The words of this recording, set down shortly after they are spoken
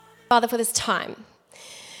Father, for this time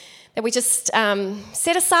that we just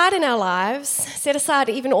set aside in our lives, set aside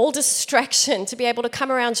even all distraction to be able to come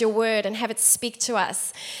around your word and have it speak to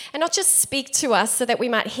us. And not just speak to us so that we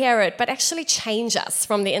might hear it, but actually change us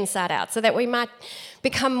from the inside out so that we might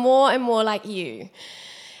become more and more like you.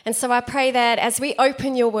 And so I pray that as we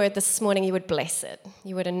open your word this morning, you would bless it,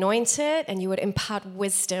 you would anoint it, and you would impart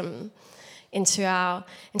wisdom into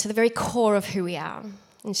the very core of who we are.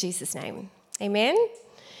 In Jesus' name, amen.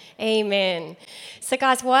 Amen. So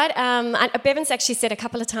guys, Bevan's actually said a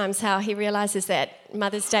couple of times how he realizes that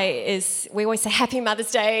Mother's Day we always say Happy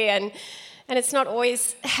Mother's Day, and it's not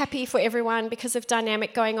always happy for everyone because of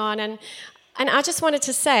dynamic going on. And I just wanted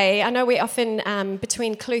to say, I know we're often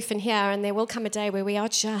between Kloof and here, and there will come a day where we are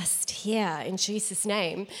just here in Jesus'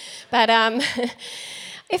 name. But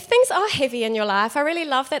if things are heavy in your life, I really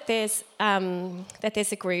love that there's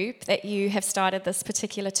a group that you have started this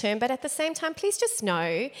particular term. But at the same time, please just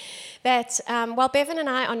know that while Bevan and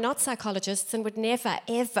I are not psychologists and would never,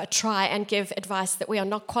 ever try and give advice that we are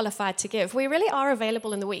not qualified to give, we really are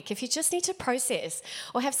available in the week. If you just need to process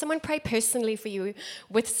or have someone pray personally for you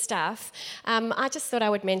with stuff, I just thought I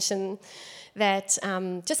would mention that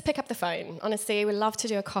just pick up the phone. Honestly, we love to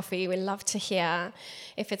do a coffee. We love to hear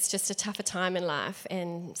if it's just a tougher time in life,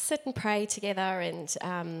 and sit and pray together,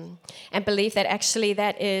 and believe that actually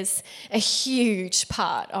that is a huge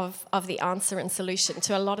part of the answer and solution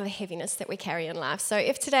to a lot of the heaviness that we carry in life. So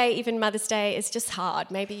if today, even Mother's Day, is just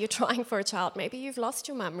hard, maybe you're trying for a child, maybe you've lost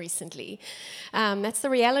your mum recently, that's the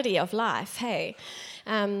reality of life, hey?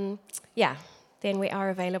 Then we are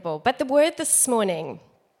available. But the word this morning,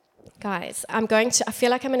 guys, I feel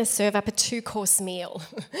like I'm going to serve up a 2-course meal.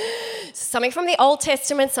 Something from the Old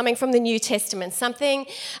Testament, something from the New Testament, something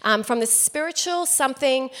from the spiritual,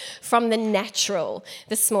 something from the natural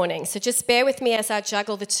this morning. So just bear with me as I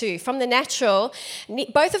juggle the two. From the natural,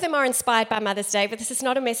 both of them are inspired by Mother's Day, but this is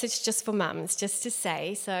not a message just for mums, just to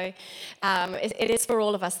say. So it is for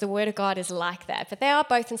all of us. The Word of God is like that. But they are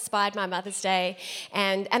both inspired by Mother's Day,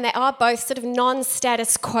 and they are both sort of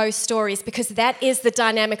non-status quo stories, because that is the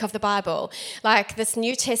dynamic of the Bible. Like this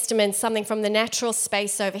New Testament, something from the natural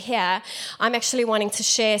space over here, I'm actually wanting to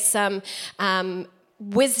share some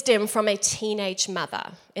wisdom from a teenage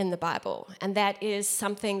mother in the Bible. And that is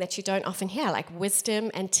something that you don't often hear, like wisdom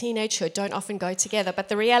and teenagehood don't often go together. But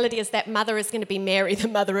the reality is that mother is going to be Mary, the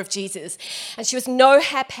mother of Jesus. And she was no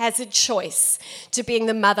haphazard choice to being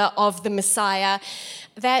the mother of the Messiah.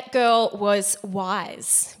 That girl was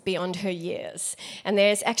wise beyond her years. And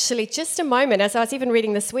there's actually just a moment, as I was even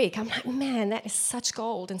reading this week, I'm like, man, that is such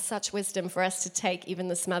gold and such wisdom for us to take even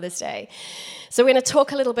this Mother's Day. So we're going to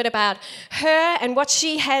talk a little bit about her and what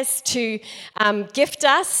she has to gift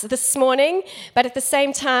us this morning. But at the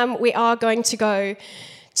same time, we are going to go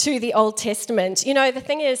to the Old Testament. You know, the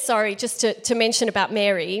thing is, just to mention about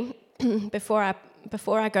Mary, before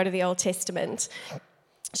I go to the Old Testament,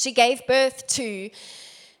 she gave birth to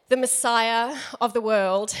the Messiah of the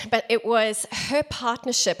world, but it was her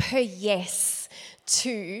partnership, her yes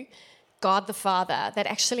to God the Father that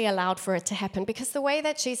actually allowed for it to happen. Because the way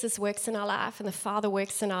that Jesus works in our life and the Father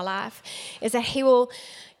works in our life is that He will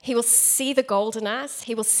see the gold in us.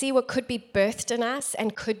 He will see what could be birthed in us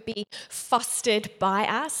and could be fostered by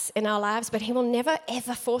us in our lives, but He will never,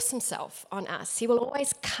 ever force Himself on us. He will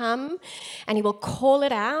always come and He will call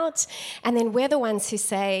it out, and then we're the ones who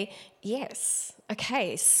say, yes,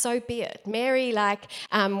 okay, so be it. Mary,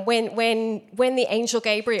 when the angel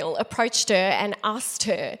Gabriel approached her and asked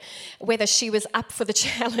her whether she was up for the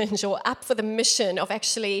challenge or up for the mission of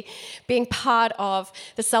actually being part of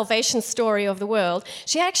the salvation story of the world,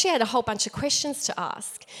 she actually had a whole bunch of questions to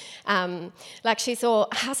ask. She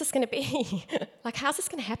thought, how's this going to be? How's this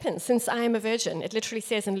going to happen since I am a virgin? It literally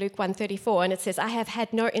says in Luke 1:34, and it says, I have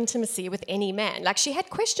had no intimacy with any man. She had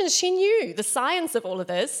questions. She knew the science of all of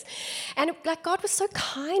this. And God was so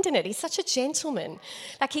kind in it. He's such a gentleman.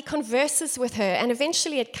 He converses with her. And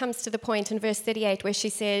eventually it comes to the point in verse 38 where she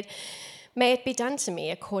said, may it be done to me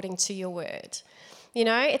according to your word. You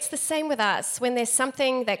know, it's the same with us. When there's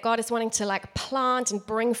something that God is wanting to plant and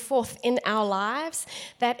bring forth in our lives,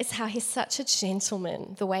 that is how He's such a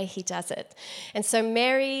gentleman, the way He does it. And so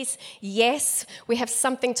Mary's, yes, we have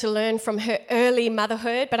something to learn from her early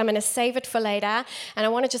motherhood, but I'm going to save it for later. And I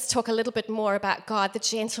want to just talk a little bit more about God, the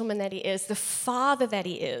gentleman that He is, the Father that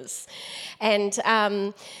He is. And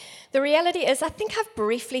the reality is, I think I've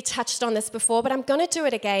briefly touched on this before, but I'm going to do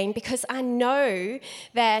it again because I know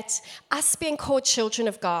that us being called children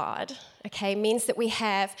of God, okay, means that we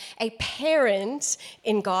have a parent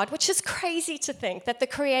in God, which is crazy to think that the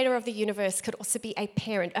creator of the universe could also be a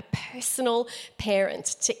parent, a personal parent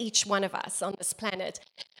to each one of us on this planet.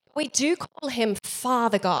 We do call him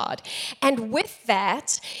Father God. And with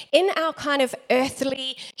that, in our kind of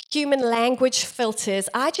earthly human language filters,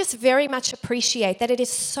 I just very much appreciate that it is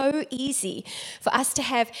so easy for us to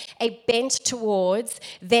have a bent towards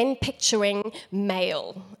then picturing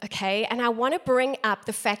male, okay? And I want to bring up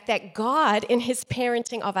the fact that God, in his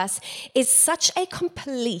parenting of us, is such a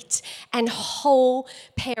complete and whole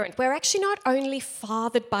parent. We're actually not only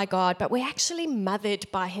fathered by God, but we're actually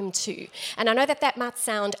mothered by him too. And I know that that might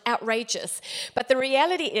sound outrageous, but the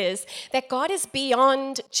reality is that God is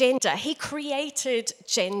beyond gender. He created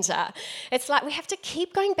gender. It's like we have to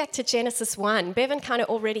keep going back to Genesis 1. Bevan kind of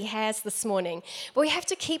already has this morning. But we have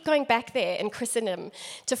to keep going back there in Christendom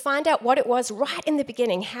to find out what it was right in the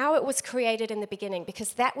beginning, how it was created in the beginning,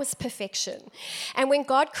 because that was perfection. And when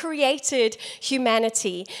God created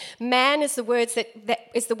humanity, man is the word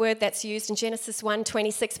that's used in Genesis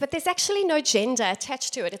 1:26, but there's actually no gender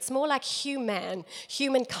attached to it. It's more like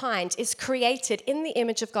humankind is created in the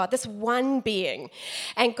image of God, this one being.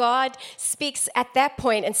 And God speaks at that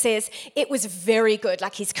point and says, it was very good.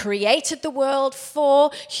 Like he's created the world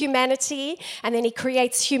for humanity, and then he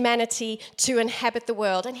creates humanity to inhabit the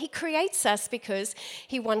world. And he creates us because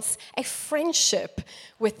he wants a friendship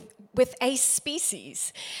with a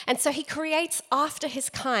species. And so he creates after his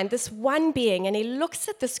kind, this one being, and he looks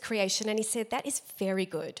at this creation and he said, that is very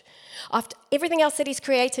good. After everything else that he's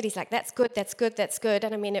created, he's like, that's good, that's good, that's good.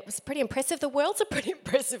 And I mean, it was pretty impressive. The world's a pretty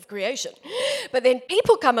impressive creation. But then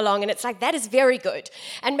people come along and it's like, that is very good.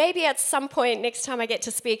 And maybe at some point, next time I get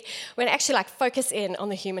to speak, we're going to actually like focus in on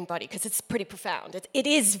the human body because it's pretty profound. It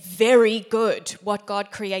is very good what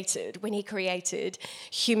God created when he created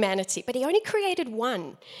humanity. But he only created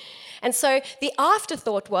one. And so the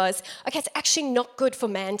afterthought was, okay, it's actually not good for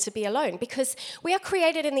man to be alone because we are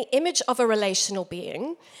created in the image of a relational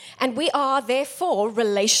being and we are therefore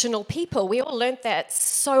relational people. We all learned that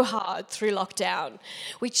so hard through lockdown.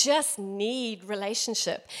 We just need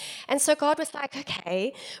relationship. And so God was like,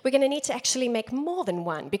 okay, we're going to need to actually make more than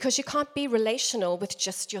one because you can't be relational with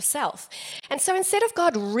just yourself. And so instead of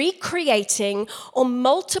God recreating or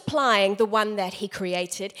multiplying the one that he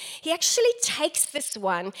created, he actually takes this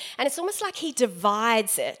one and it's almost like he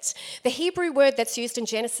divides it. The Hebrew word that's used in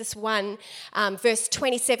Genesis 1, verse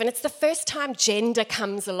 27, it's the first time gender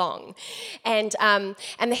comes along. And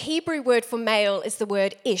the Hebrew word for male is the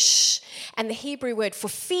word ish. And the Hebrew word for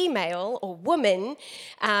female or woman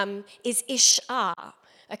is ishah.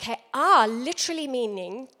 Okay, literally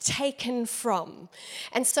meaning taken from.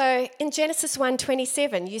 And so in Genesis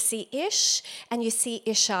 1:27, you see Ish and you see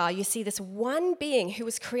Ishah. You see this one being who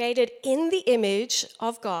was created in the image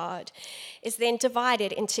of God is then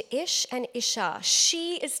divided into Ish and Ishah.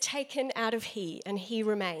 She is taken out of he and he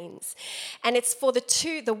remains. And it's for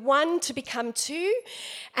the one to become two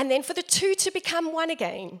and then for the two to become one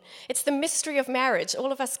again. It's the mystery of marriage.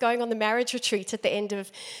 All of us going on the marriage retreat at the end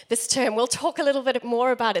of this term, we'll talk a little bit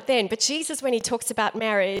more about it then. But Jesus, when he talks about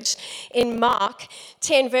marriage in Mark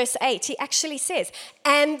 10 verse 8, he actually says,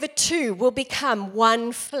 and the two will become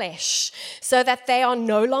one flesh, so that they are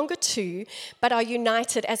no longer two, but are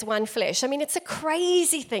united as one flesh. I mean, it's a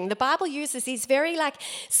crazy thing. The Bible uses these very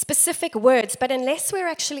specific words, but unless we're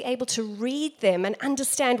actually able to read them and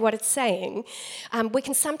understand what it's saying, we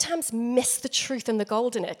can sometimes miss the truth and the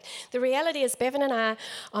gold in it. The reality is Bevan and I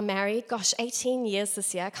are married, 18 years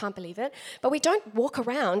this year, I can't believe it, but we don't walk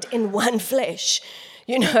around in one flesh.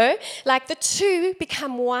 You know, the two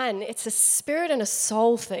become one. It's a spirit and a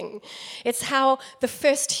soul thing. It's how the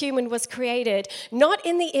first human was created, not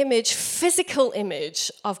in the physical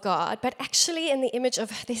image of God, but actually in the image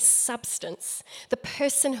of this substance, the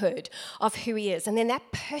personhood of who he is. And then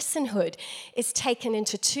that personhood is taken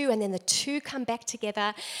into two, and then the two come back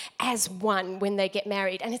together as one when they get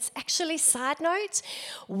married. And it's actually, side note,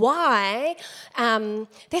 why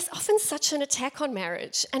there's often such an attack on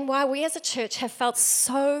marriage and why we as a church have felt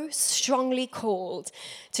so strongly called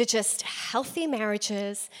to just healthy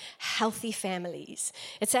marriages, healthy families.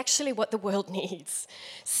 It's actually what the world needs.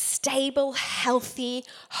 Stable, healthy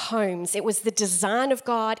homes. It was the design of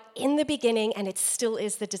God in the beginning, and it still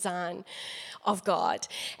is the design of God.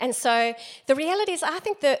 And so the reality is, I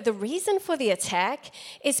think the reason for the attack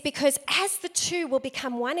is because as the two will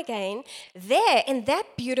become one again, there in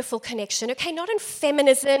that beautiful connection, okay, not in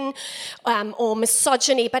feminism or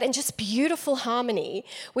misogyny, but in just beautiful harmony,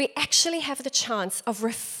 we actually have the chance of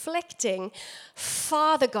reflecting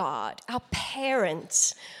Father God, our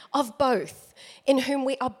parent of both, in whom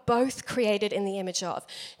we are both created in the image of,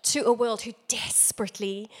 to a world who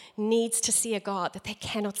desperately needs to see a God that they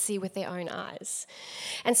cannot see with their own eyes.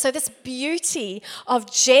 And so this beauty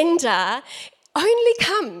of gender only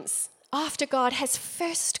comes after God has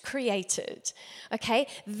first created, okay?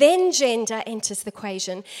 Then gender enters the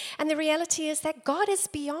equation. And the reality is that God is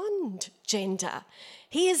beyond gender.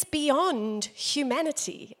 He is beyond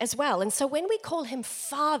humanity as well. And so when we call him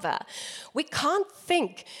Father, we can't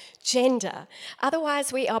think gender.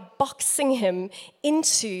 Otherwise, we are boxing him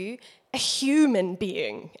into a human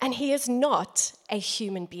being, and he is not a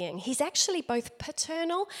human being. He's actually both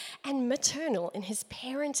paternal and maternal in his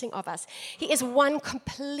parenting of us. He is one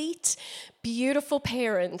complete, beautiful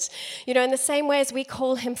parent. You know, in the same way as we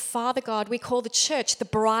call him Father God, we call the church the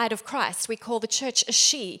bride of Christ. We call the church a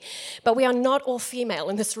she, but we are not all female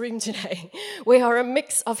in this room today. We are a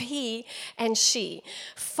mix of he and she.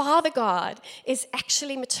 Father God is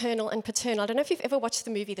actually maternal and paternal. I don't know if you've ever watched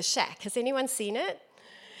the movie The Shack. Has anyone seen it?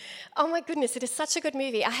 Oh my goodness, it is such a good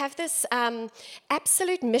movie. I have this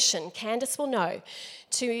absolute mission, Candace will know,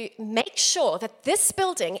 to make sure that this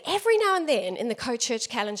building, every now and then in the Co-Church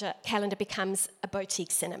calendar becomes a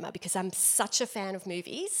boutique cinema, because I'm such a fan of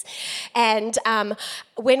movies. And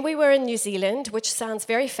when we were in New Zealand, which sounds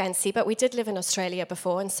very fancy, but we did live in Australia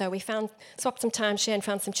before, and so we swapped some timeshare and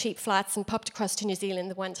found some cheap flights and popped across to New Zealand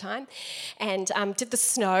the one time, and did the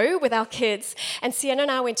snow with our kids. And Sienna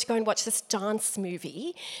and I went to go and watch this dance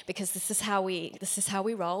movie, because this is how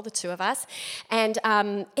we roll, the two of us. And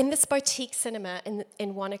in this boutique cinema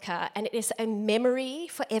in Wanaka, and it is a memory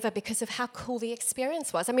forever because of how cool the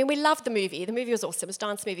experience was. I mean, we loved the movie. The movie was awesome. It was a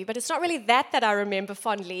dance movie, but it's not really that I remember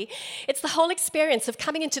fondly. It's the whole experience of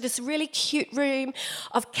coming into this really cute room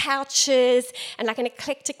of couches and like an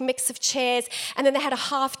eclectic mix of chairs, and then they had a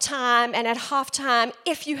halftime, and at halftime,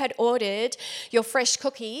 if you had ordered your fresh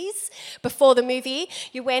cookies before the movie,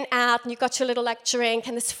 you went out and you got your little like drink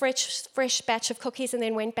and this fresh batch of cookies, and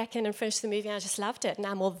then went back in and finished the movie, and I just loved it. And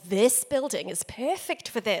I'm all, this building is perfect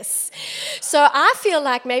for this. So I feel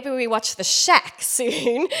like maybe we watch The Shack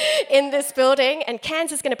soon in this building, and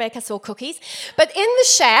Can's is going to bake us all cookies. But in the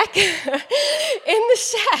shack,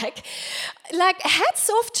 like, hats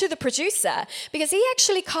off to the producer, because he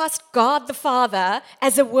actually cast God the Father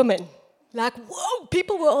as a woman. Like, whoa,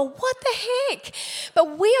 people were, oh, what the heck?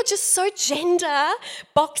 But we are just so gender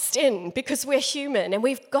boxed in because we're human, and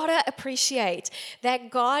we've got to appreciate that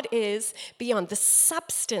God is beyond. The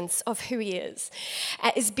substance of who he is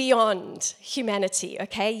beyond humanity,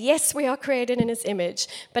 okay? Yes, we are created in his image,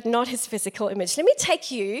 but not his physical image. Let me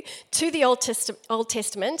take you to the Old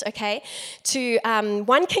Testament, okay, to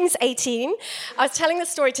 1 Kings 18. I was telling the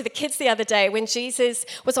story to the kids the other day. When Jesus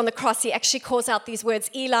was on the cross, he actually calls out these words,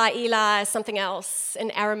 Eli, Eli, something else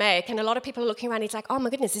in Aramaic, and a lot of people are looking around. He's like, oh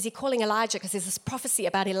my goodness, is he calling Elijah? Because there's this prophecy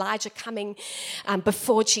about Elijah coming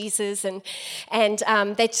before Jesus, and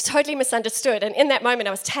they totally misunderstood. And in that moment,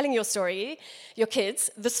 I was telling your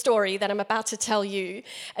kids, the story that I'm about to tell you.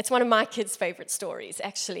 It's one of my kids' favorite stories,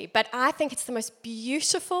 actually, but I think it's the most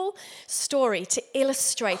beautiful story to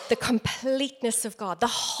illustrate the completeness of God, the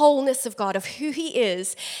wholeness of God, of who he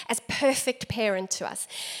is as perfect parent to us.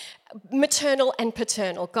 Maternal and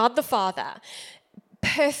paternal, God the Father,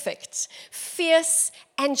 perfect, fierce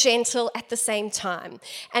and gentle at the same time.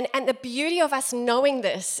 And the beauty of us knowing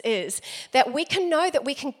this is that we can know that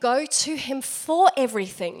we can go to him for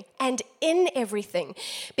everything and in everything,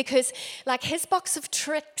 because like his box of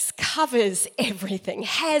tricks covers everything,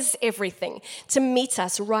 has everything to meet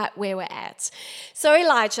us right where we're at. So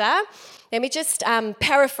Elijah, let me just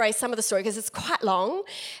paraphrase some of the story because it's quite long,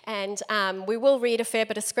 and we will read a fair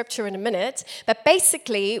bit of scripture in a minute. But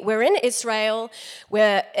basically, we're in Israel.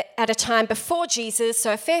 We're at a time before Jesus,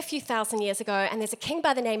 so a fair few thousand years ago, and there's a king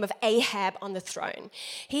by the name of Ahab on the throne.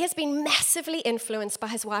 He has been massively influenced by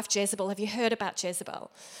his wife Jezebel. Have you heard about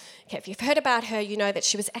Jezebel? Okay, if you've heard about her, you know that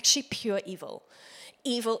she was actually pure evil.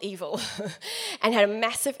 Evil, and had a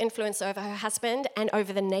massive influence over her husband and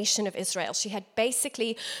over the nation of Israel. She had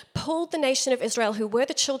basically pulled the nation of Israel, who were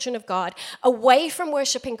the children of God, away from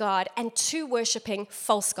worshiping God and to worshiping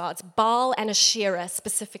false gods, Baal and Asherah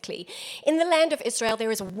specifically. In the land of Israel, there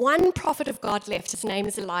is one prophet of God left. His name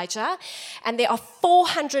is Elijah, and there are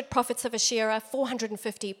 400 prophets of Asherah,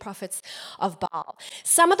 450 prophets of Baal.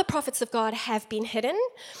 Some of the prophets of God have been hidden,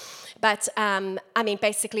 but,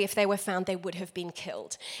 basically, if they were found, they would have been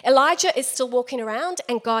killed. Elijah is still walking around,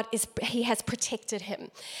 and he has protected him.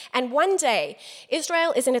 And one day,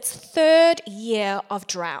 Israel is in its third year of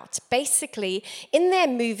drought. Basically, in their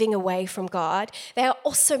moving away from God, they are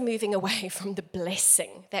also moving away from the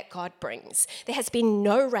blessing that God brings. There has been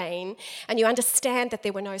no rain, and you understand that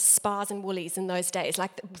there were no Spars and Woolies in those days.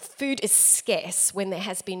 Like, food is scarce when there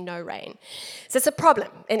has been no rain. So it's a problem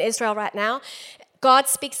in Israel right now. God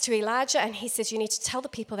speaks to Elijah, and he says, you need to tell the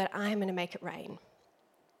people that I am going to make it rain.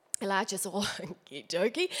 Elijah's all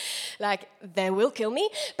okey-dokey, like, they will kill me,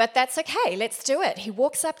 but that's okay, let's do it. He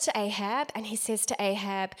walks up to Ahab and he says to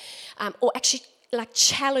Ahab, or actually like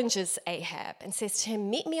challenges Ahab and says to him,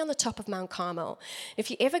 meet me on the top of Mount Carmel.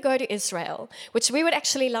 If you ever go to Israel, which we would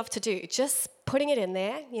actually love to do, just putting it in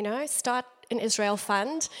there, start an Israel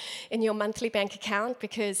fund in your monthly bank account,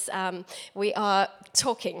 because we are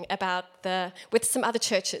talking about with some other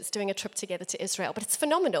churches doing a trip together to Israel. But it's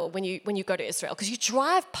phenomenal when you go to Israel, because you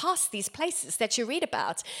drive past these places that you read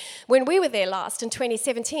about. When we were there last in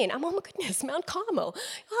 2017, oh my goodness, Mount Carmel.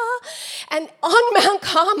 And on Mount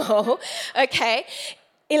Carmel, okay,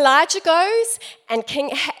 Elijah goes, and King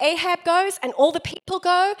Ahab goes, and all the people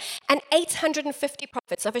go, and 850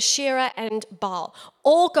 prophets of Asherah and Baal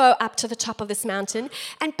all go up to the top of this mountain.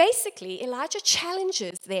 And basically, Elijah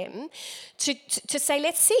challenges them to say,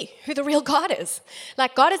 let's see who the real God is.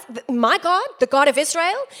 Like, my God, the God of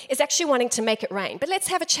Israel, is actually wanting to make it rain. But let's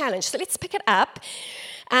have a challenge. So let's pick it up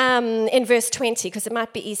in verse 20, because it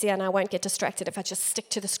might be easier and I won't get distracted if I just stick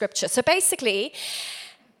to the scripture. So basically,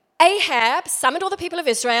 Ahab summoned all the people of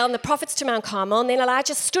Israel and the prophets to Mount Carmel, and then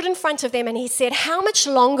Elijah stood in front of them and he said, how much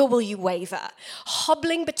longer will you waver,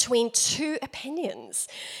 hobbling between two opinions?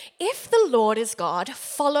 If the Lord is God,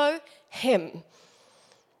 follow him.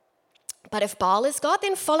 But if Baal is God,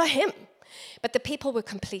 then follow him. But the people were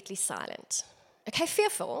completely silent. Okay,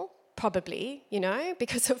 fearful, probably,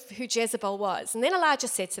 because of who Jezebel was. And then Elijah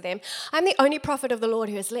said to them, I'm the only prophet of the Lord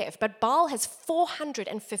who has left, but Baal has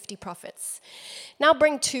 450 prophets. Now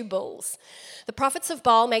bring 2 bulls. The prophets of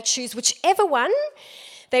Baal may choose whichever one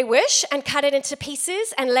they wish and cut it into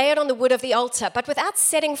pieces and lay it on the wood of the altar, but without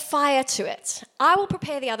setting fire to it. I will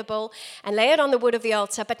prepare the other bull and lay it on the wood of the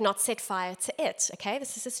altar, but not set fire to it. Okay,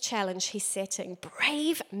 this is his challenge he's setting.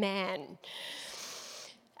 Brave man.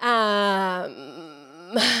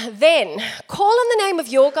 Then call on the name of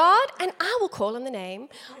your God, and I will call on the name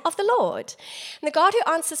of the Lord. And the God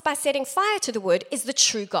who answers by setting fire to the wood is the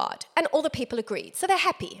true God. And all the people agreed. So they're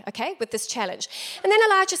happy, okay, with this challenge. And then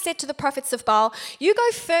Elijah said to the prophets of Baal, you go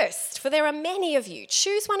first, for there are many of you.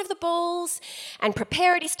 Choose one of the bulls and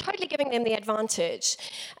prepare it. He's totally giving them the advantage.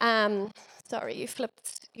 Sorry, you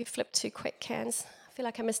flipped too quick, Cans. I feel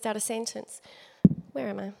like I missed out a sentence. Where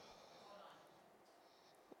am I?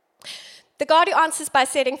 The God who answers by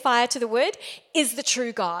setting fire to the wood is the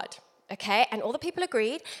true God. Okay, and all the people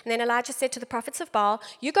agreed. And then Elijah said to the prophets of Baal,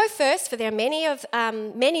 you go first, for there are many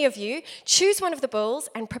of you. Choose one of the bulls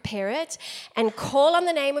and prepare it, and call on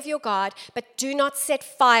the name of your God, but do not set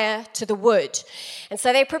fire to the wood. And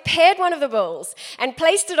so they prepared one of the bulls and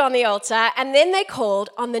placed it on the altar, and then they called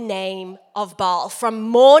on the name of Baal from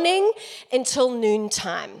morning until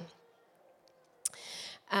noontime.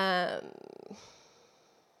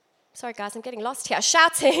 Sorry, guys, I'm getting lost here.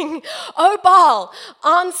 Shouting, oh, Baal,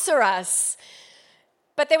 answer us.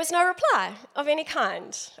 But there was no reply of any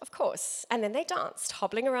kind, of course. And then they danced,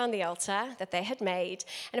 hobbling around the altar that they had made.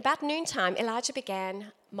 And about noontime, Elijah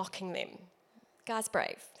began mocking them. Guy's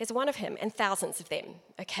brave. There's one of him and thousands of them,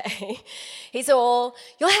 okay? He's all,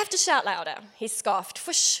 you'll have to shout louder. He scoffed,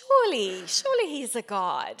 for surely he's a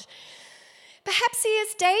god. Perhaps he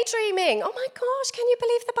is daydreaming. Oh my gosh, can you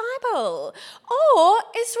believe the Bible? Or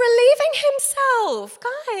is relieving himself.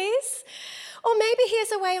 Guys, Or maybe he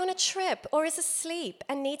is away on a trip or is asleep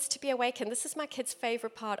and needs to be awakened. This is my kids'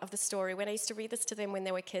 favorite part of the story. When I used to read this to them when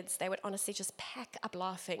they were kids, they would honestly just pack up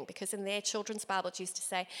laughing because in their children's Bibles used to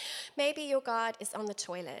say, maybe your God is on the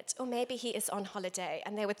toilet or maybe he is on holiday.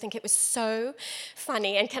 And they would think it was so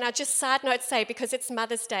funny. And can I just side note say, because it's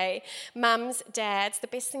Mother's Day, mums, dads, the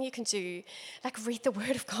best thing you can do, like read the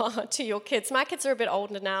Word of God to your kids. My kids are a bit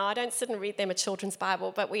older now. I don't sit and read them a children's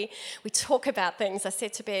Bible, but we talk about things. I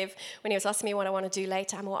said to Bev when he was asking me what I want to do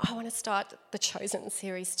later, I want to start the Chosen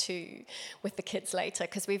Series 2 with the kids later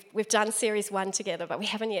because we've done Series 1 together, but we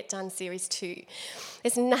haven't yet done Series 2.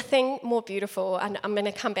 There's nothing more beautiful, and I'm going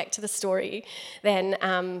to come back to the story, than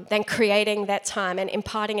creating that time and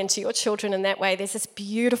imparting into your children in that way. There's this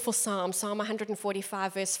beautiful psalm, Psalm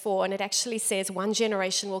 145, verse 4, and it actually says, one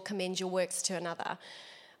generation will commend your works to another.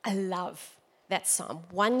 I love that psalm.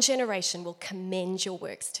 One generation will commend your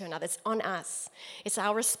works to another. It's on us. It's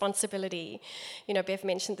our responsibility. You know, Bev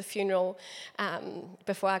mentioned the funeral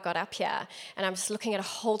before I got up here, and I'm just looking at a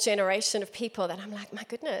whole generation of people that I'm like, my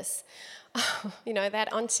goodness. Oh, you know,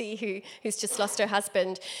 that auntie who's just lost her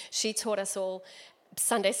husband, she taught us all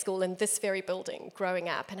Sunday school in this very building growing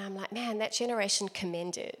up, and I'm like, man, that generation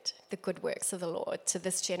commended the good works of the Lord to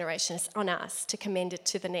this generation. It's on us to commend it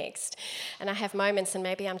to the next. And I have moments, and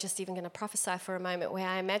maybe I'm just even going to prophesy for a moment, where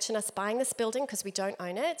I imagine us buying this building because we don't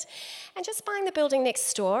own it, and just buying the building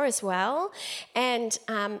next door as well, and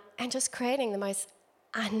just creating the most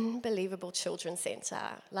unbelievable children's center,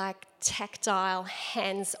 like tactile,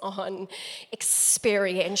 hands-on,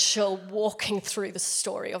 experiential, walking through the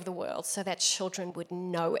story of the world so that children would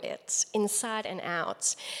know it inside and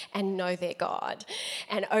out and know their God.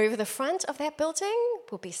 And over the front of that building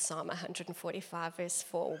will be Psalm 145 verse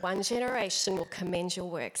 4. One generation will commend your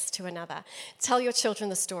works to another. Tell your children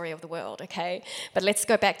the story of the world, okay? But let's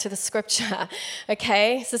go back to the scripture,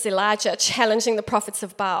 okay? This is Elijah challenging the prophets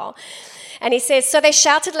of Baal. And he says, so they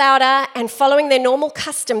shouted louder, and following their normal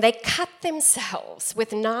custom, they cut themselves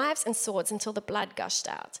with knives and swords until the blood gushed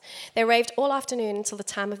out. They raved all afternoon until the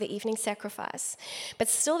time of the evening sacrifice. But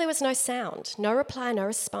still there was no sound, no reply, no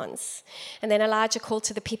response. And then Elijah called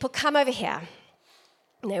to the people, come over here.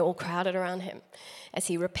 And they all crowded around him as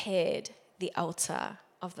he repaired the altar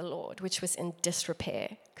of the Lord, which was in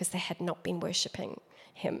disrepair because they had not been worshipping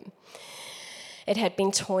him. It had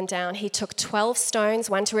been torn down. He took 12 stones,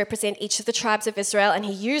 one to represent each of the tribes of Israel, and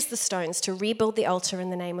he used the stones to rebuild the altar in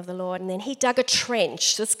the name of the Lord. And then he dug a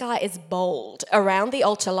trench. This guy is bold. Around the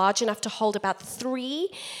altar, large enough to hold about 3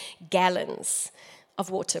 gallons of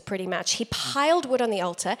water, pretty much. He piled wood on the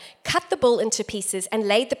altar, cut the bull into pieces, and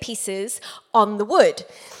laid the pieces on the wood.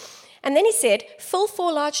 And then he said, fill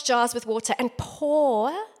 4 large jars with water and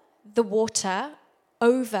pour the water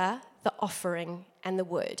over the offering and the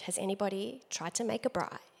wood. Has anybody tried to make a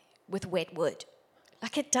braai with wet wood?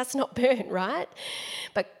 Like, it does not burn, right?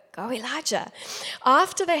 But go Elijah.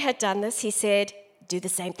 After they had done this, he said, do the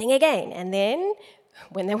same thing again. And then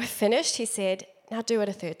when they were finished, he said, now do it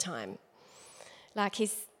a 3rd time. Like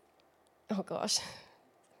oh gosh.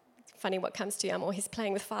 Funny what comes to you. I'm all, he's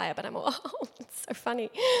playing with fire, but I'm all, oh, it's so funny.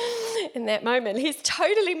 In that moment, he's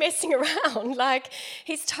totally messing around. Like,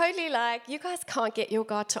 he's totally like, you guys can't get your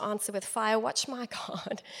God to answer with fire. Watch my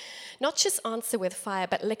God. Not just answer with fire,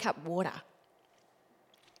 but lick up water.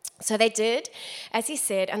 So they did, as he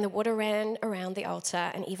said, and the water ran around the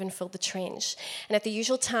altar and even filled the trench. And at the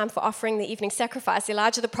usual time for offering the evening sacrifice,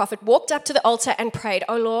 Elijah the prophet walked up to the altar and prayed,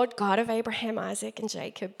 O Lord, God of Abraham, Isaac, and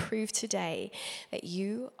Jacob, prove today that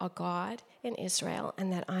you are God in Israel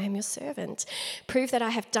and that I am your servant. Prove that I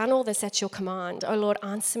have done all this at your command. O Lord,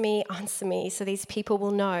 answer me, so these people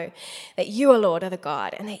will know that you, O Lord, are the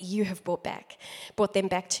God and that you have brought them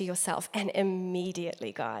back to yourself. And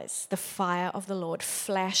immediately, guys, the fire of the Lord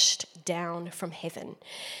flashed down from heaven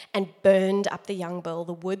and burned up the young bull,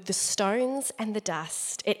 the wood, the stones, and the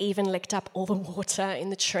dust. It even licked up all the water in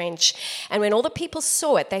the trench. And when all the people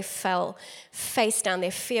saw it, they fell face down. Their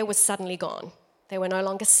fear was suddenly gone. They were no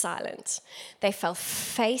longer silent. They fell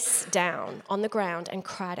face down on the ground and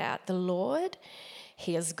cried out, the Lord,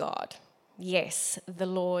 he is God. Yes, the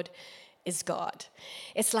Lord is God.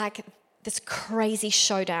 It's like this crazy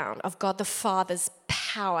showdown of God the Father's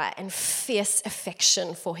power and fierce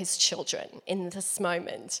affection for his children in this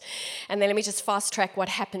moment. And then let me just fast track what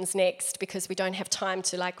happens next, because we don't have time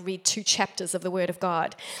to read 2 chapters of the Word of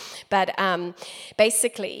God. But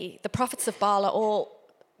basically, the prophets of Baal are all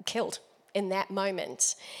killed in that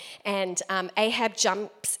moment. And Ahab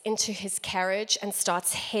jumps into his carriage and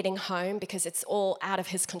starts heading home because it's all out of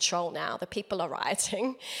his control now. The people are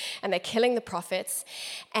rioting and they're killing the prophets,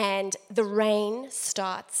 and the rain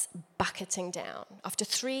starts bucketing down. After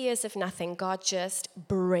 3 years of nothing, God just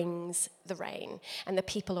brings the rain, and the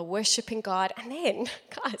people are worshiping God. And then,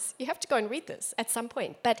 guys, you have to go and read this at some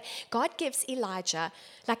point, but God gives Elijah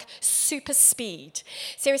super speed.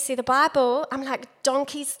 Seriously, the Bible, I'm like,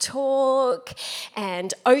 donkeys talk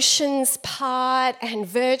and oceans part and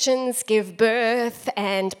virgins give birth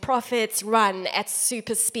and prophets run at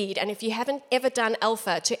super speed. And if you haven't ever done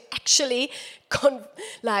Alpha, to actually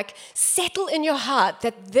settle in your heart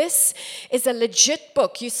that this is a legit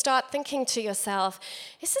book, you start thinking to yourself,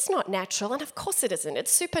 this is not natural. And of course it isn't.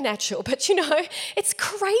 It's supernatural. But it's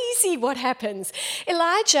crazy what happens.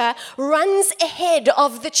 Elijah runs ahead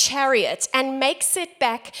of the chariot and makes it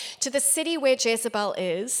back to the city where Jezebel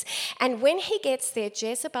is. And when he gets there,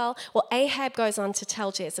 Ahab goes on to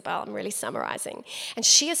tell Jezebel, I'm really summarizing, and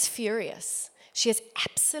she is furious. She is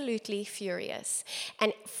absolutely furious.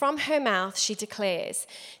 And from her mouth, she declares,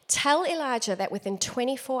 tell Elijah that within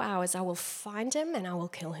 24 hours, I will find him and I will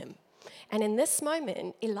kill him. And in this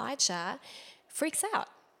moment, Elijah freaks out.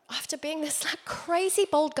 After being this crazy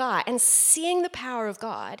bold guy and seeing the power of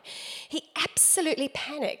God, he absolutely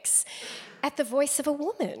panics at the voice of a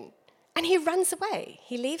woman. And he runs away.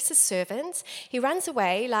 He leaves his servant. He runs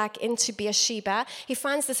away like into Beersheba. He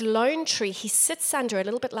finds this lone tree. He sits under it, a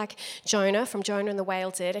little bit like Jonah from Jonah and the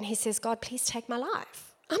whale did. And he says, God, please take my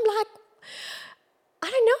life. I'm like, I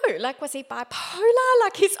don't know, like, was he bipolar?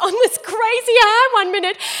 Like, he's on this crazy high one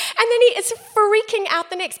minute, and then he is freaking out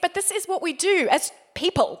the next. But this is what we do as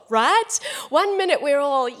people, right? One minute we're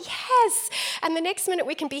all, yes, and the next minute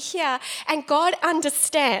we can be here, and God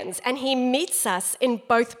understands, and he meets us in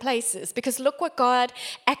both places, because look what God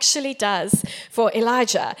actually does for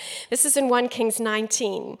Elijah. This is in 1 Kings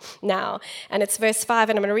 19 now, and it's verse 5,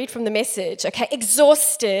 and I'm going to read from the Message. Okay,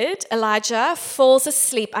 exhausted, Elijah falls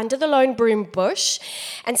asleep under the lone broom bush,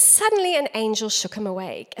 and suddenly an angel shook him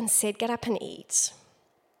awake and said, get up and eat.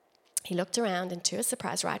 He looked around, and to his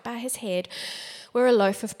surprise, right by his head were a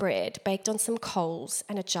loaf of bread baked on some coals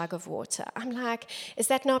and a jug of water. I'm like, is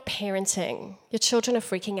that not parenting? Your children are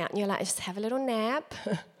freaking out, and you're like, just have a little nap,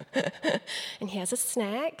 and here's a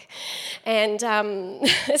snack. And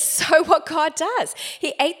so what God does,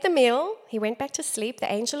 he ate the meal, he went back to sleep,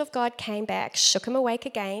 the angel of God came back, shook him awake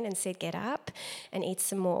again, and said, get up and eat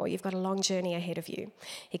some more. You've got a long journey ahead of you.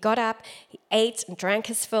 He got up, he ate and drank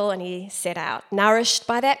his fill, and he set out. Nourished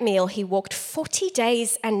by that meal, he walked 40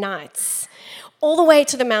 days and nights, all the way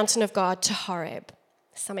to the mountain of God, to Horeb.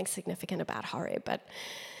 Something significant about Horeb, but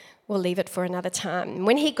we'll leave it for another time.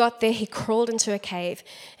 When he got there, he crawled into a cave,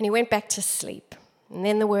 and he went back to sleep. And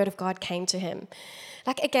then the word of God came to him.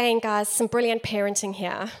 Like, again, guys, some brilliant parenting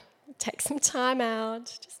here. Take some time out,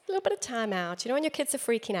 just a little bit of time out. You know when your kids are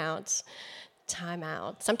freaking out? Time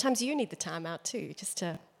out. Sometimes you need the time out too, just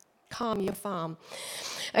to calm your farm.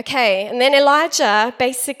 Okay, and then Elijah,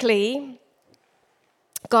 basically,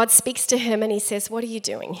 God speaks to him and he says, what are you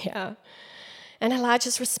doing here? And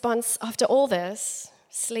Elijah's response after all this,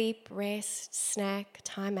 sleep, rest, snack,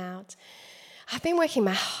 time out, I've been working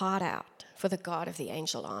my heart out for the God of the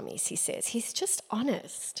angel armies, he says. He's just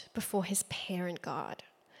honest before his parent God.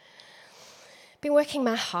 Been working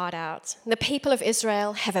my heart out. The people of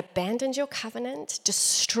Israel have abandoned your covenant,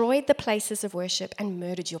 destroyed the places of worship, and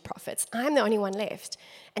murdered your prophets. I'm the only one left,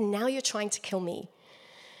 and now you're trying to kill me.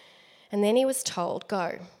 And then he was told,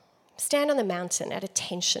 go, stand on the mountain at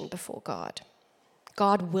attention before God.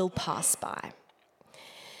 God will pass by.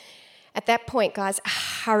 At that point, guys, a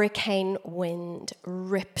hurricane wind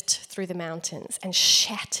ripped through the mountains and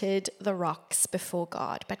shattered the rocks before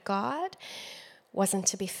God. But God wasn't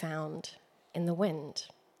to be found in the wind.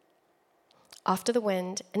 After the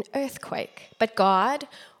wind, an earthquake. But God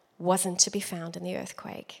wasn't to be found in the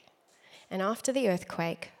earthquake. And after the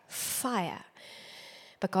earthquake, fire.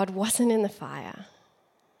 But God wasn't in the fire.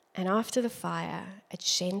 And after the fire, a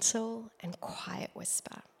gentle and quiet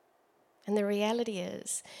whisper. And the reality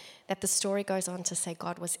is that the story goes on to say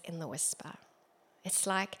God was in the whisper. It's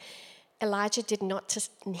like Elijah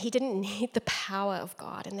he didn't need the power of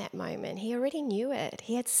God in that moment. He already knew it.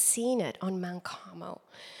 He had seen it on Mount Carmel.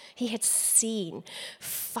 He had seen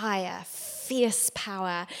fire, fierce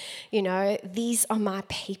power. You know, these are my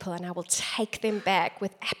people and I will take them back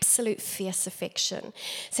with absolute fierce affection.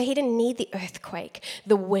 So he didn't need the earthquake,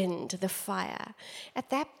 the wind, the fire.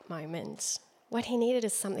 At that moment, what he needed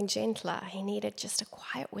is something gentler. He needed just a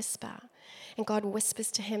quiet whisper. And God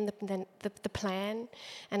whispers to him the plan,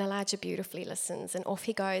 and Elijah beautifully listens, and off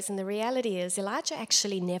he goes. And the reality is, Elijah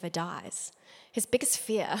actually never dies. His biggest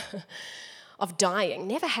fear of dying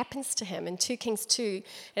never happens to him. In 2 Kings 2,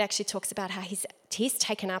 it actually talks about how he's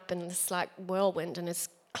taken up in this like whirlwind, and his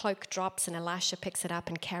cloak drops, and Elisha picks it up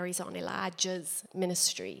and carries on Elijah's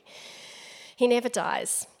ministry. He never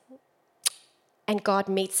dies. And God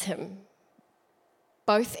meets him,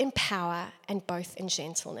 both in power and both in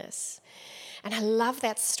gentleness. And I love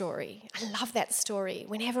that story. I love that story.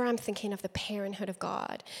 Whenever I'm thinking of the parenthood of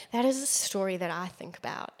God, that is a story that I think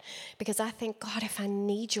about. Because I think, God, if I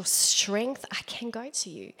need your strength, I can go to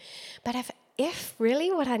you. But if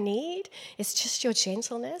really what I need is just your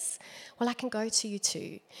gentleness, well, I can go to you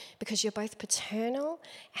too. Because you're both paternal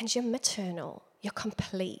and you're maternal. You're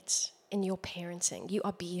complete in your parenting. You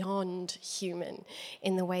are beyond human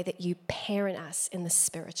in the way that you parent us in the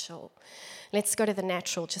spiritual. Let's go to the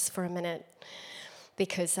natural just for a minute,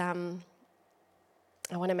 because I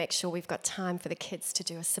want to make sure we've got time for the kids to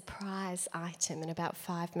do a surprise item in about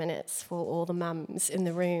 5 minutes for all the mums in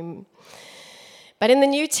the room. But in the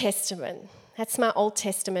New Testament, that's my Old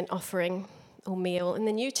Testament offering or meal. In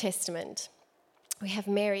the New Testament, we have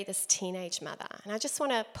Mary, this teenage mother. And I just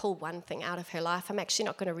want to pull one thing out of her life. I'm actually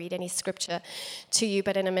not going to read any scripture to you,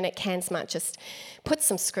 but in a minute, Cans might just put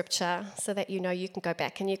some scripture so that you know you can go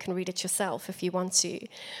back and you can read it yourself if you want to.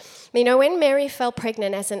 You know, when Mary fell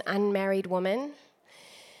pregnant as an unmarried woman,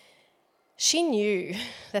 She knew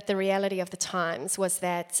that the reality of the times was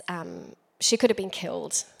that she could have been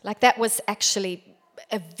killed. Like, that was actually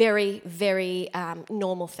a very, very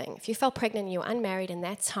normal thing. If you fell pregnant and you were unmarried in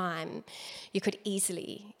that time, you could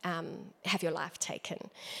easily have your life taken.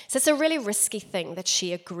 So it's a really risky thing that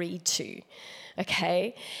she agreed to,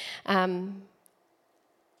 okay? And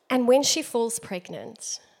when she falls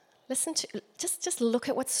pregnant, just look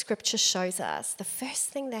at what Scripture shows us. The first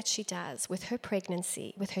thing that she does with her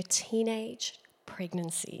pregnancy, with her teenage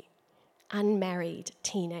pregnancy, unmarried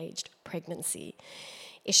teenage pregnancy,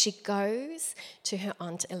 is she goes to her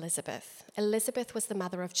Aunt Elizabeth. Elizabeth was the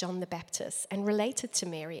mother of John the Baptist and related to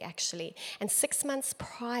Mary, actually. And 6 months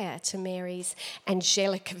prior to Mary's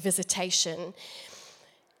angelic visitation,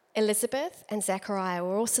 Elizabeth and Zechariah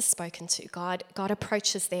were also spoken to. God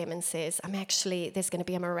approaches them and says, there's going to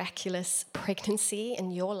be a miraculous pregnancy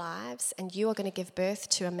in your lives, and you are going to give birth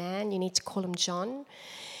to a man. You need to call him John.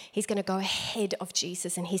 He's going to go ahead of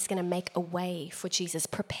Jesus, and he's going to make a way for Jesus,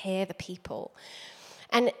 prepare the people.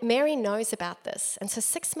 And Mary knows about this. And so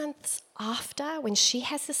 6 months after, when she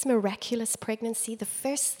has this miraculous pregnancy, the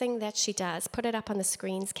first thing that she does, put it up on the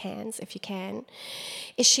screens, cans, if you can,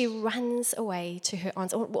 is she runs away to her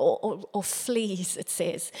aunt, or flees, it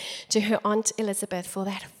says, to her Aunt Elizabeth for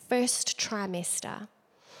that first trimester.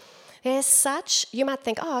 You might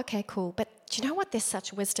think, oh, okay, cool. But do you know what? There's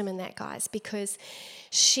such wisdom in that, guys, because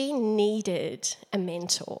she needed a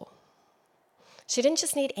mentor. She didn't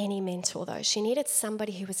just need any mentor, though. She needed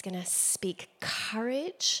somebody who was going to speak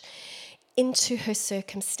courage into her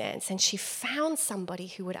circumstance. And she found somebody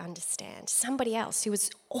who would understand, somebody else who was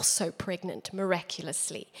also pregnant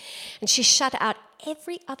miraculously. And she shut out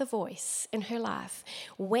every other voice in her life,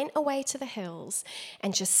 went away to the hills,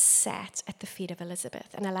 and just sat at the feet of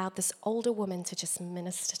Elizabeth and allowed this older woman to just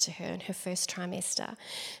minister to her in her first trimester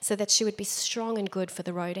so that she would be strong and good for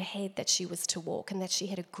the road ahead that she was to walk and that she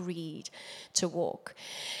had agreed to walk.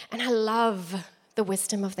 And I love the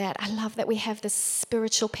wisdom of that. I love that we have this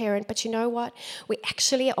spiritual parent, but you know what? We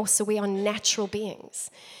are natural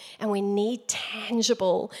beings. And we need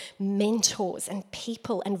tangible mentors and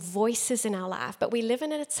people and voices in our life. But we live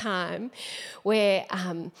in a time where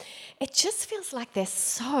it just feels like there's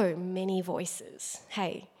so many voices.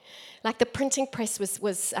 Hey, like the printing press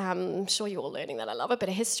was I'm sure you're all learning that. I love a bit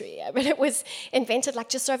of history. But it was invented like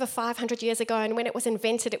just over 500 years ago. And when it was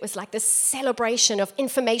invented, it was like this celebration of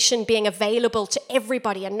information being available to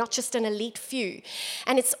everybody and not just an elite few.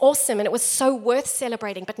 And it's awesome. And it was so worth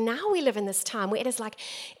celebrating. But now we live in this time where it is like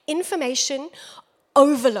information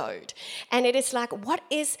overload. And it is like, what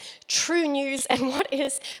is true news and what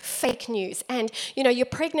is fake news? And, you're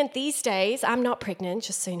pregnant these days. I'm not pregnant,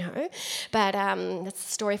 just so you know. But that's a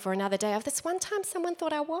story for another day. Of this one time someone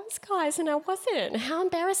thought I was, guys, and I wasn't. How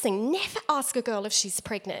embarrassing. Never ask a girl if she's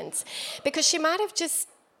pregnant. Because she might have just,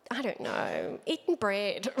 I don't know, eaten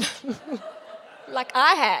bread. Like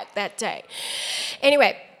I had that day.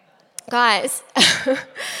 Anyway, guys,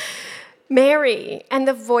 Mary and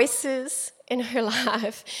the voices in her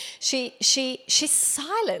life, she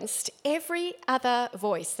silenced every other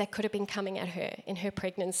voice that could have been coming at her in her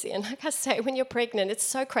pregnancy. And like I say, when you're pregnant, it's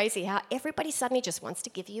so crazy how everybody suddenly just wants to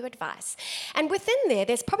give you advice. And within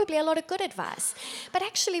there's probably a lot of good advice. But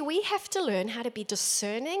actually, we have to learn how to be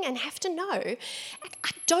discerning and have to know, I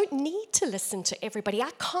don't need to listen to everybody.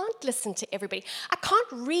 I can't listen to everybody. I can't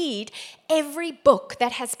read every book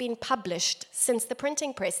that has been published since the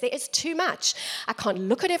printing press. There is too much. I can't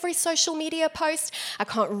look at every social media post. I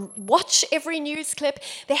can't watch every news clip.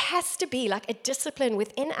 There has to be like a discipline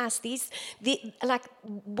within us,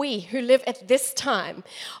 we who live at this time,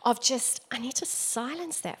 of just, I need to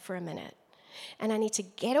silence that for a minute. And I need to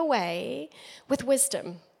get away with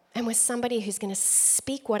wisdom and with somebody who's going to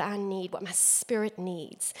speak what I need, what my spirit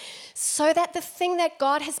needs, so that the thing that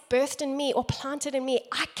God has birthed in me or planted in me,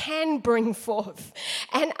 I can bring forth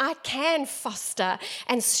and I can foster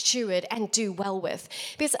and steward and do well with.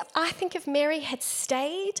 Because I think if Mary had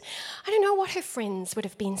stayed, I don't know what her friends would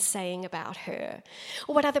have been saying about her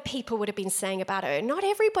or what other people would have been saying about her. Not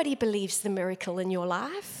everybody believes the miracle in your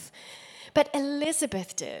life, but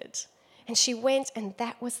Elizabeth did. And she went, and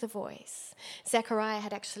that was the voice. Zechariah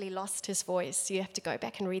had actually lost his voice. You have to go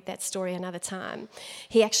back and read that story another time.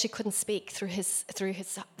 He actually couldn't speak through his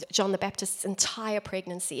John the Baptist's entire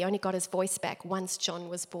pregnancy. He only got his voice back once John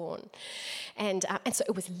was born. And so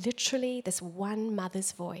it was literally this one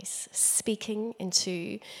mother's voice speaking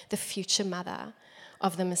into the future mother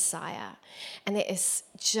of the Messiah. And there is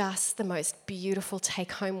just the most beautiful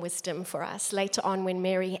take-home wisdom for us. Later on, when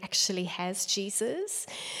Mary actually has Jesus,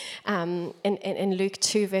 in Luke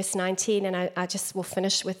 2, verse 19, and I just will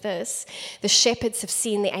finish with this. The shepherds have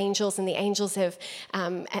seen the angels, and the angels have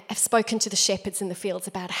spoken to the shepherds in the fields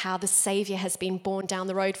about how the Savior has been born down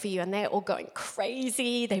the road for you, and they're all going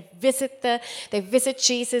crazy. They visit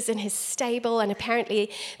Jesus in his stable, and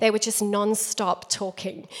apparently they were just non-stop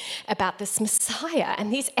talking about this Messiah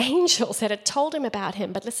and these angels that had told him about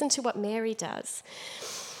him. But listen to what Mary does.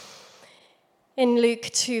 In Luke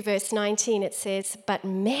 2, verse 19, it says, "But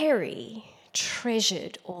Mary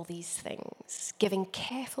treasured all these things, giving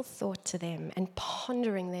careful thought to them and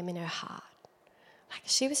pondering them in her heart." Like,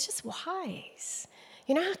 she was just wise.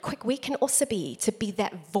 You know how quick we can also be to be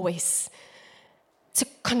that voice, to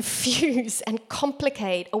confuse and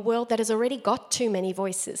complicate a world that has already got too many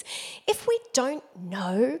voices. If we don't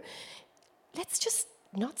know, let's just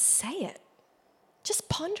not say it. Just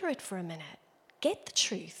ponder it for a minute. Get the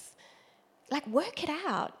truth. Like, work it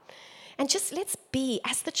out. And just let's be,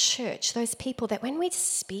 as the church, those people that when we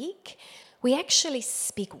speak, we actually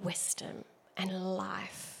speak wisdom and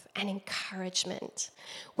life and encouragement.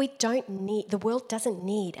 The world doesn't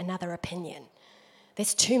need another opinion.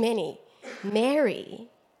 There's too many. Mary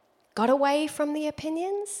got away from the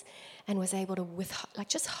opinions and was able to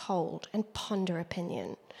just hold and ponder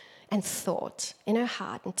opinion and thought in her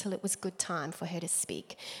heart until it was good time for her to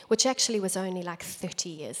speak, which actually was only like 30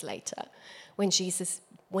 years later when Jesus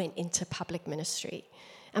went into public ministry.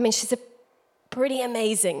 I mean, she's a pretty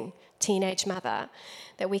amazing teenage mother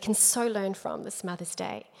that we can so learn from this Mother's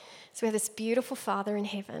Day. So we have this beautiful Father in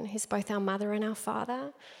heaven who's both our mother and our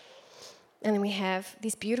father. And then we have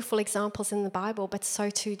these beautiful examples in the Bible, but so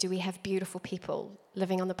too do we have beautiful people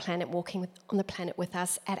living on the planet, walking on the planet with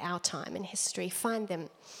us at our time in history. Find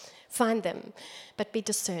them, but be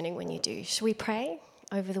discerning when you do. Shall we pray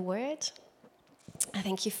over the word? I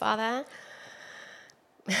thank you, Father.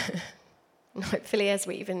 And hopefully as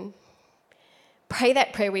we even pray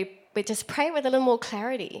that prayer, we just pray with a little more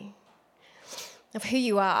clarity of who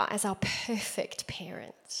you are as our perfect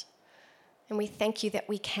parent. And we thank you that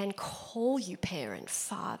we can call you parent,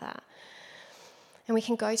 Father. And we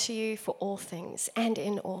can go to you for all things and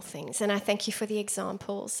in all things. And I thank you for the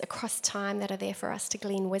examples across time that are there for us to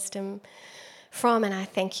glean wisdom from. And I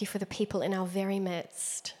thank you for the people in our very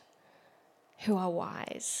midst who are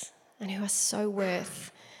wise and who are so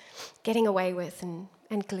worth getting away with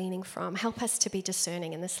and gleaning from. Help us to be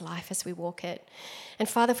discerning in this life as we walk it. And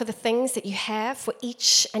Father, for the things that you have for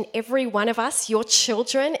each and every one of us, your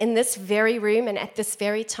children in this very room and at this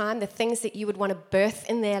very time, the things that you would want to birth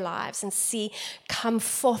in their lives and see come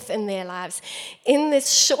forth in their lives in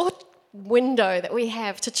this short window that we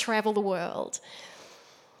have to travel the world.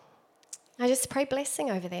 I just pray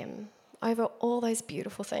blessing over them, over all those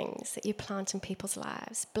beautiful things that you plant in people's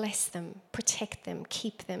lives. Bless them, protect them,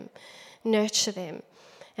 keep them, nurture them,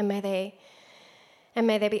 and may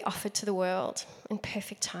they be offered to the world in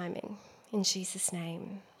perfect timing. In Jesus'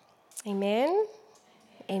 name, amen.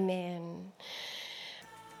 Amen.